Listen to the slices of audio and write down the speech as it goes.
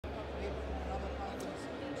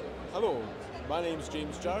Hello, my name is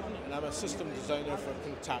James Jordan and I'm a system designer for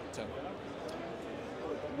Contacta.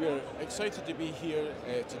 We're excited to be here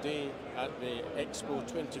today at the Expo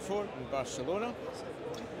 24 in Barcelona,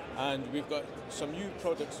 and we've got some new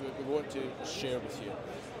products that we want to share with you.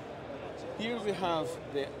 Here we have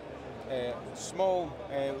the small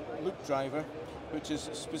loop driver, which is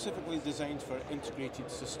specifically designed for integrated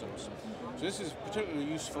systems. So this is particularly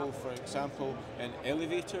useful, for example, in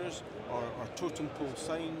elevators or totem pole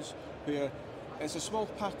signs, where it's a small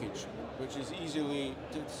package which is easily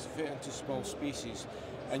to fit into small spaces,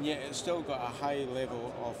 and yet it's still got a high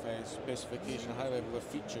level of specification, a high level of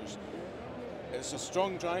features. It's a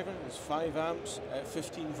strong driver, it's 5 amps at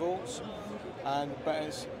 15 volts, but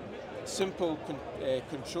it's simple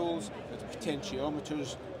controls with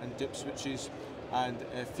potentiometers and dip switches and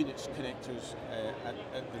Phoenix connectors at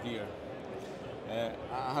the rear. It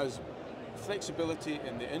has flexibility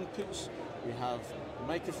in the inputs. We have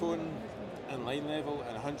microphone and line level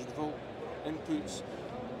and 100 volt inputs.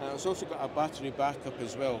 It's also got a battery backup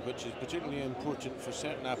as well, which is particularly important for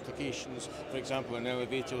certain applications, for example in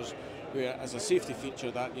elevators, where as a safety feature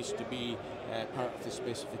that needs to be part of the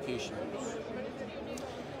specification.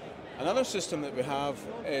 Another system that we have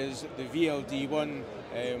is the VD-1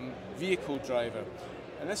 vehicle driver,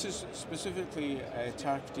 and this is specifically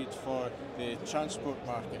targeted for the transport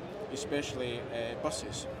market, especially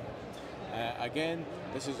buses. Again,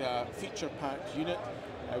 this is a feature-packed unit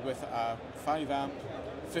with a 5 amp,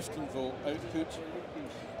 15 volt output.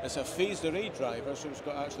 It's a phased array driver, so it's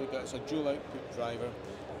a dual output driver,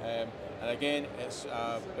 and again, it's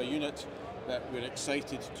a unit that we're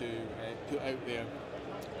excited to put out there.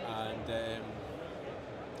 And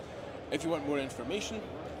if you want more information,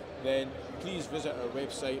 then please visit our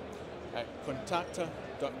website at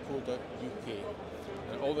contacta.co.uk,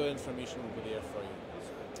 and all the information will be there for you.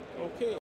 Okay.